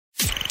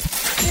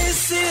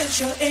This is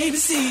your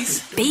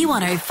ABCs.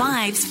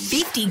 B105's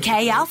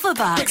 50K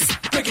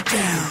Alphabucks. Break it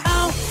down.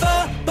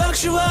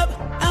 Alphabucks you up.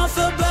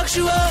 Alphabucks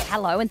you up.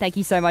 Hello, and thank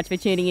you so much for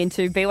tuning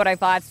into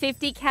B105's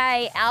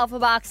 50K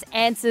Alphabucks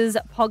Answers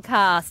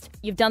podcast.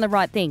 You've done the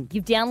right thing.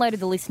 You've downloaded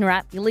the listener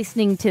app. You're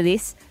listening to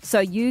this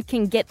so you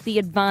can get the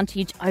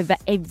advantage over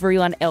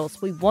everyone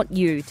else. We want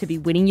you to be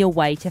winning your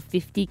way to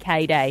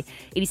 50K Day.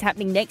 It is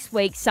happening next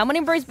week. Someone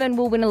in Brisbane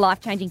will win a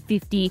life-changing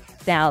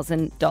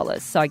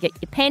 $50,000. So get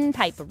your pen,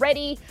 paper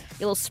ready,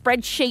 your little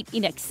spreadsheet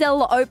in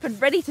Excel open,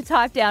 ready to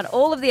type down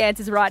all of the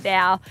answers right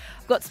now.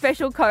 I've got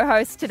special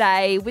co-hosts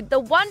today with the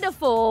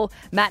wonderful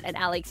Matt and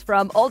Alex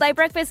from All Day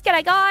Breakfast.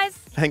 G'day, guys.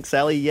 Thanks,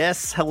 Sally.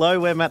 Yes,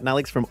 hello, we're Matt and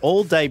Alex from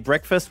All Day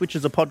Breakfast, which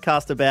is a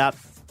podcast about,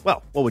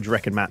 well, what would you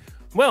reckon, Matt?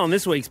 Well, on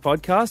this week's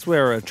podcast,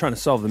 we're trying to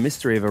solve the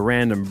mystery of a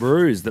random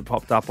bruise that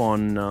popped up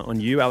on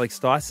you, Alex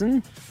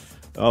Dyson.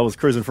 I was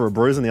cruising for a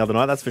bruising the other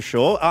night, that's for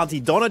sure. Auntie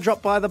Donna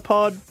dropped by the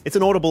pod. It's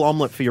an audible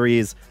omelette for your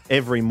ears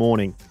every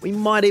morning. We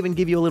might even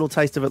give you a little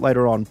taste of it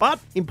later on. But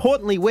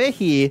importantly, we're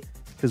here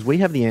because we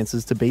have the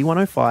answers to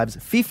B105's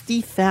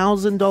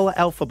 $50,000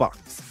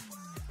 Alphabucks.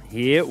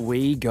 Here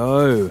we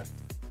go.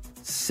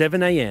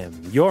 7 a.m.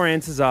 Your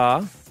answers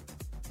are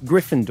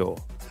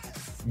Gryffindor,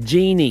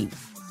 Genie,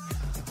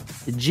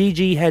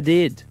 Gigi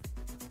Hadid,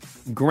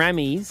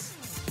 Grammys,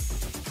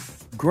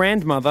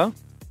 Grandmother,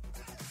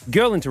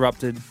 Girl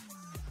Interrupted,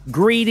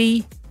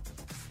 Greedy,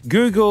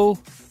 Google,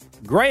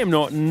 Graham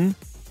Norton,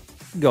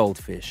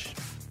 Goldfish.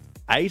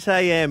 8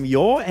 a.m.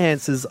 Your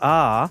answers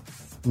are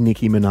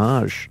Nicki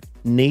Minaj,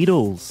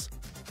 Needles,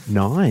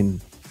 9,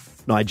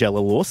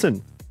 Nigella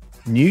Lawson,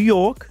 New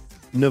York,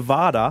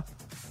 Nevada,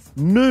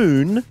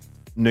 Noon,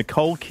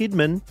 Nicole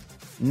Kidman,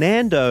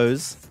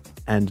 Nando's,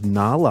 and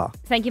Nala.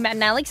 Thank you, Matt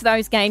and Alex.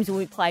 Those games will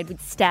be played with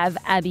Stav,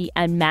 Abby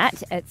and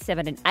Matt at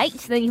 7 and 8.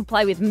 Then you can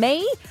play with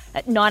me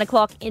at 9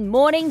 o'clock in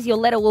mornings. Your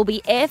letter will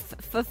be F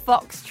for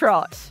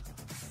Foxtrot.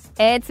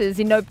 Answers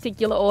in no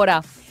particular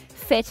order.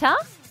 Feta,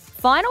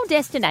 Final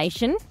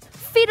Destination,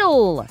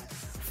 Fiddle,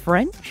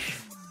 French,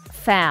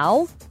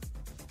 Foul,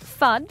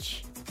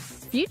 Fudge,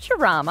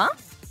 Futurama,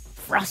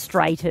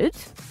 Frustrated,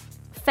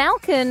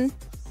 Falcon,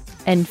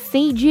 and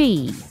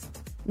Fiji.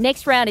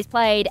 Next round is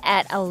played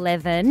at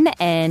 11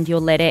 and your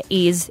letter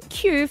is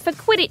Q for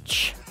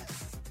Quidditch.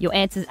 Your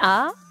answers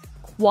are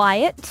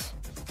Quiet,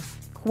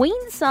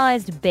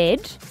 Queen-Sized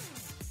Bed,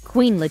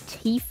 Queen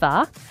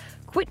Latifah,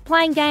 Quit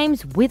Playing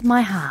Games with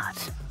My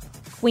Heart,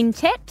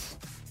 Quintet,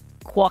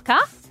 Quokka,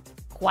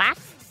 Quack,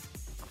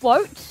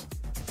 Quote,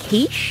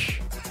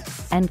 Quiche,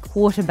 and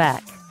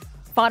Quarterback.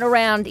 Final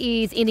round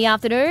is in the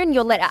afternoon.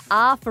 Your letter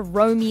R for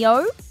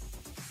Romeo.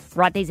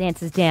 Write these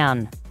answers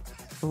down.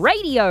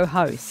 Radio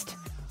host.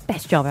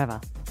 Best job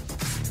ever.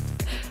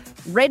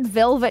 Red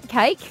Velvet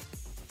Cake.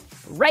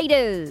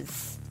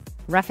 Raiders.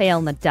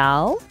 Rafael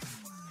Nadal.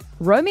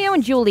 Romeo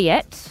and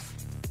Juliet.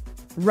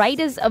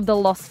 Raiders of the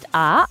Lost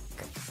Ark.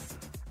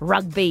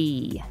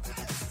 Rugby.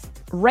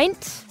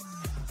 Rent.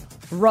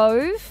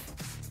 Rove.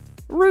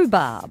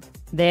 Rhubarb.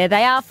 There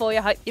they are for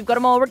you. Hope you've got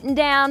them all written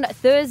down.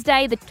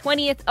 Thursday, the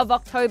 20th of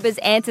October's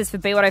answers for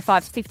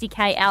B105's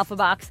 50K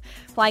Alphabucks.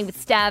 Playing with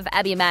Stav,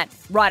 Abby and Matt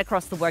right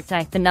across the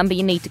workday. The number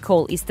you need to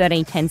call is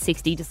 13 10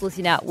 60. Just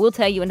listen out. We'll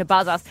tell you when to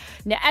buzz us.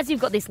 Now, as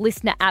you've got this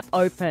listener app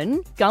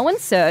open, go and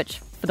search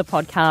for the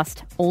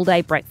podcast All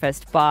Day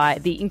Breakfast by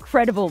the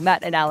incredible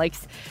Matt and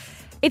Alex.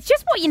 It's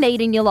just what you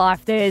need in your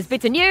life. There's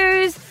bits of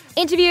news,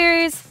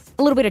 interviews,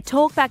 a little bit of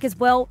talk back as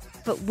well,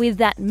 but with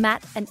that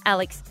Matt and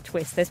Alex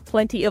twist. There's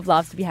plenty of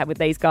laughs to be had with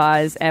these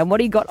guys. And what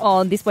do you got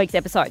on this week's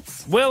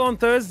episodes? Well, on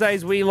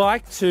Thursdays, we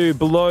like to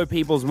blow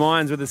people's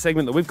minds with a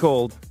segment that we've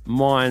called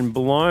Mind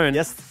Blown.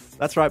 Yes,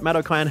 that's right. Matt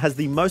O'Kyan has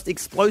the most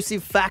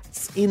explosive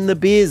facts in the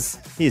biz.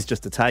 Here's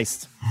just a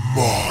taste.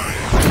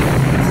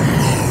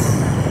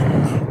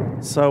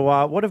 So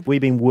what have we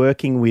been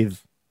working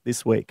with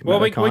this week, Well,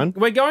 Matt O'Kyan?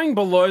 we're going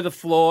below the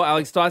floor,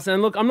 Alex Dyson.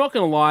 And look, I'm not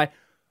going to lie.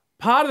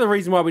 Part of the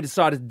reason why we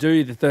decided to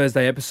do the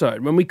Thursday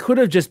episode, when we could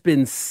have just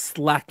been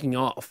slacking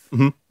off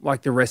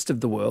like the rest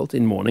of the world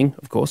in mourning,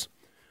 of course.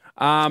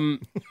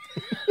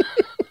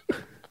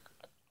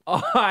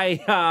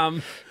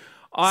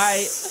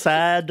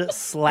 Sad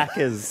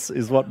slackers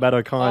is what Matt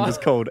O'Kyan has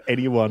called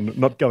anyone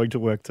not going to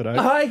work today.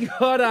 I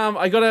got an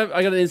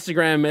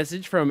Instagram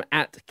message from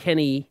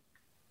 @kenny.ones,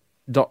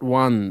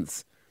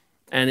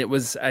 and it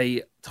was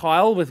a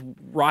tile with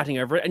writing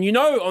over it. And you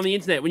know, on the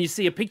internet, when you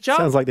see a picture,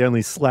 Sounds like the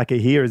only slacker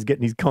here is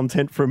getting his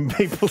content from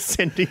people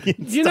sending in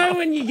you know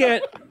when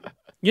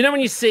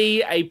you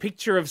see a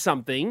picture of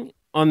something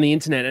on the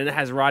internet and it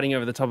has writing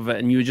over the top of it,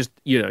 and you just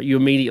you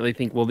immediately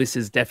think, well, this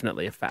is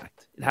definitely a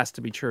fact. It has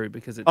to be true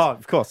because it's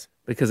of course,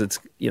 because it's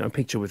a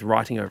picture with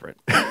writing over it.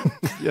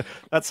 Yeah,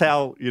 that's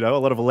how a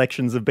lot of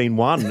elections have been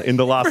won in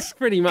the last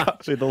pretty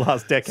much in the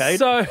last decade.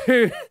 So,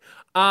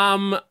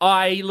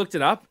 I looked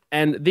it up,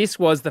 and this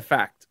was the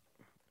fact.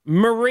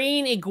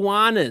 Marine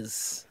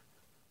iguanas.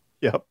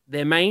 Yep.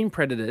 Their main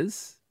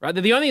predators, right?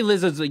 They're the only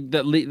lizards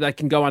that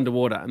can go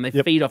underwater, and they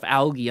feed off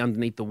algae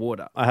underneath the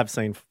water. I have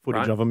seen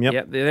footage Right? of them.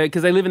 Yep. Yeah,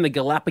 because they live in the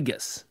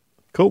Galapagos.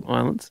 Cool.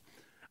 islands.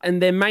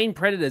 And their main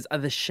predators are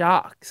the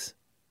sharks,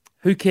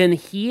 who can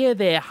hear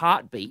their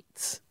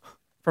heartbeats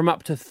from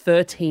up to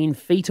 13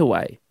 feet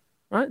away.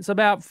 Right? It's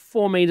about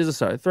 4 meters or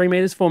so. 3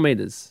 meters, 4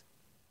 meters.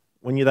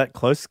 When you're that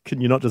close,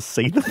 can you not just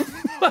see them?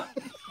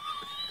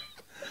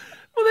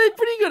 Well, they're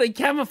pretty good at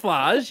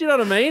camouflage, you know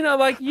what I mean?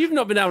 Like, you've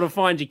not been able to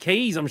find your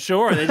keys, I'm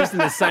sure, and they're just in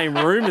the same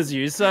room as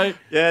you. So,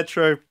 Yeah,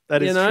 true.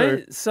 That is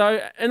true.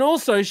 So, and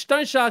also,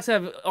 don't sharks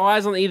have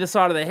eyes on either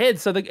side of their head?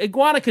 So the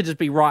iguana could just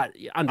be right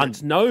under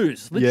its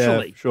nose,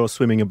 literally. Yeah, sure,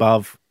 swimming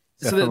above.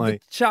 So Definitely. the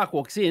shark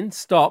walks in,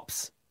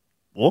 stops.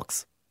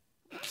 Walks?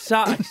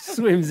 Shark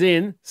swims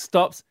in,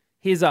 stops.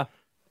 Here's a...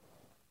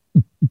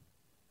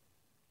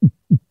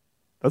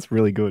 That's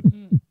really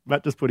good.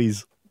 Matt just put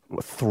his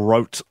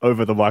throat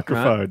over the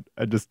microphone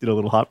and just did a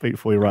little heartbeat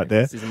for you right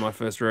there. This isn't my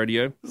first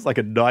rodeo. It's like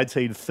a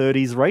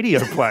 1930s radio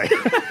play.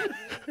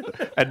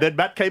 And then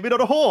Matt came in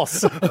on a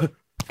horse. The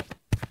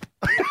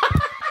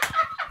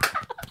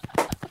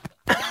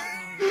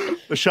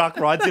shark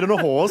rides in on a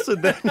horse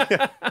and then...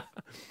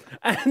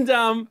 And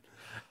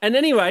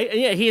anyway,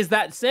 yeah, hears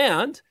that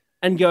sound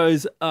and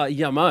goes,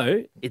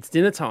 yummo, it's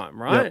dinner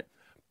time, right? Yep.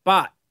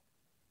 But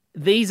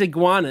these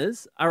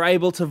iguanas are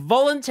able to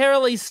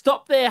voluntarily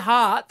stop their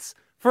hearts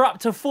for up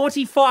to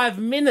 45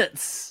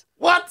 minutes.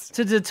 What?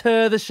 To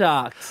deter the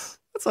sharks.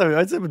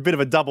 It's a bit of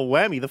a double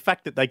whammy. The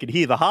fact that they could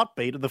hear the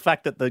heartbeat and the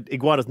fact that the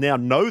iguanas now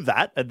know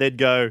that and then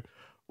go,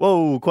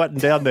 whoa, quieten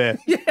down there.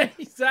 Yeah,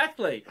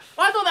 exactly.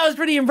 I thought that was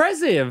pretty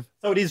impressive.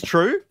 So it is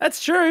true?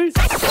 That's true.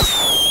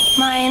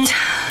 Mind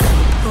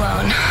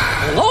blown.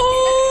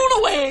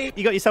 Blown away.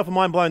 You got yourself a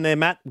mind blown there,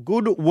 Matt.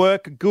 Good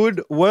work,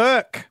 good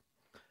work.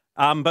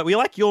 But we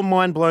like your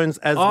mind blowns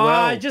as well.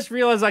 I just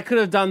realised I could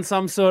have done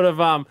some sort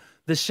of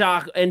the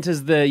shark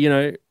enters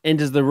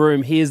the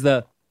room, hears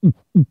the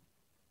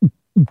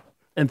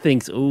and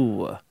thinks,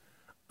 ooh,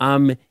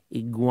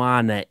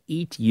 iguana,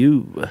 eat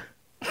you.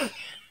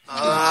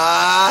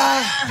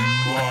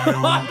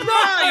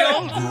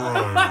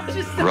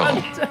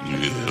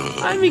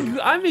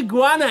 I'm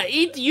iguana,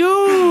 eat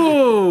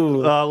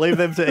you. Leave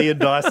them to Ian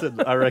Dyson,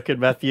 I reckon,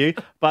 Matthew.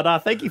 But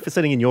thank you for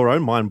sending in your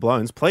own mind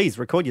blowns. Please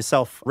record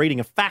yourself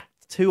reading a fact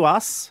to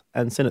us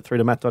and send it through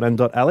to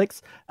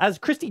matt.m.alex, as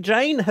Christy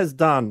Jane has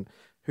done,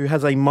 who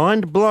has a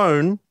mind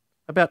blown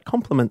about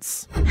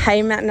compliments.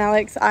 Hey, Matt and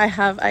Alex, I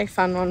have a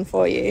fun one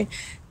for you.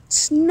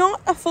 It's not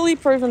a fully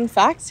proven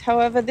fact.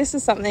 However, this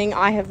is something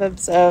I have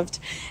observed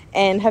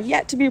and have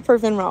yet to be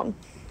proven wrong.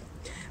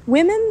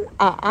 Women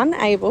are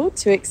unable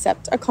to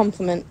accept a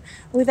compliment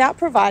without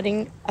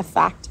providing a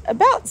fact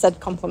about said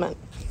compliment.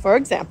 For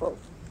example,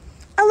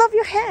 I love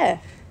your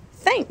hair.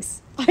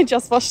 Thanks, I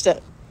just washed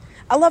it.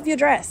 I love your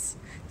dress.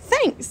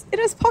 Thanks, it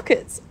has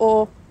pockets.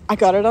 Or I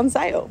got it on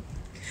sale.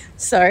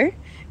 So,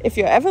 if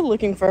you're ever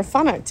looking for a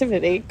fun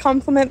activity,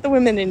 compliment the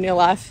women in your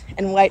life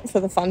and wait for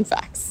the fun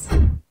facts.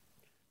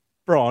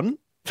 Bron,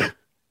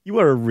 you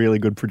are a really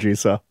good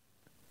producer.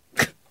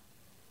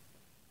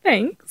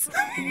 Thanks.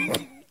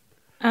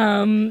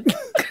 I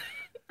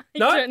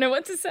don't know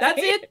what to say.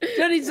 That's it. You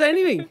don't need to say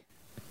anything.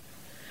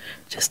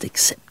 Just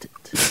accept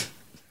it.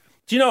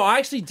 Do you know, I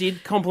actually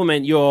did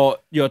compliment your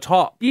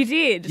top. You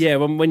did. Yeah,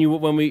 when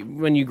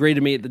you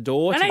greeted me at the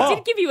door. And I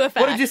did give you a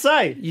fact. What did you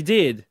say? You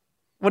did.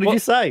 What did you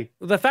say?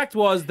 The fact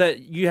was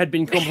that you had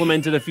been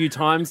complimented a few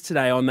times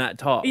today on that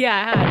top. Yeah,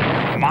 I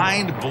had.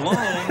 Mind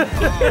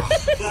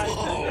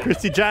blown.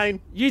 Christy Jane.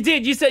 You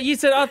did. You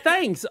said, oh,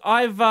 thanks.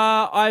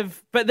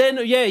 But then,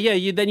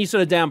 then you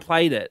sort of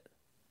downplayed it.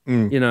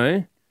 You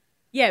know?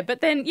 Yeah,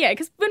 but then,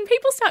 because when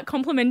people start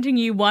complimenting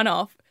you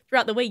one-off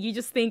throughout the week, you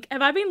just think,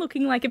 have I been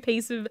looking like a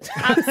piece of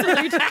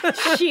absolute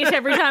shit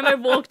every time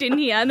I've walked in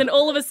here? And then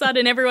all of a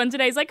sudden, everyone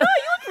today's like, oh,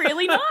 you look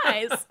really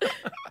nice.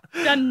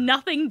 Done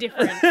nothing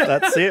different.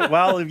 That's it.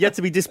 Well, yet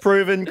to be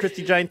disproven.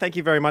 Christy Jane, thank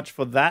you very much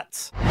for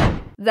that.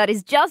 That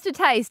is just a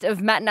taste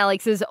of Matt and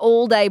Alex's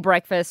all-day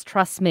breakfast.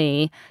 Trust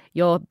me,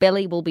 your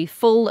belly will be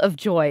full of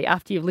joy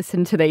after you've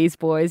listened to these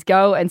boys.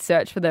 Go and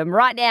search for them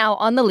right now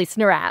on the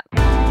Listener app.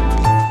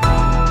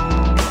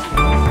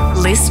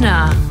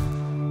 Listener.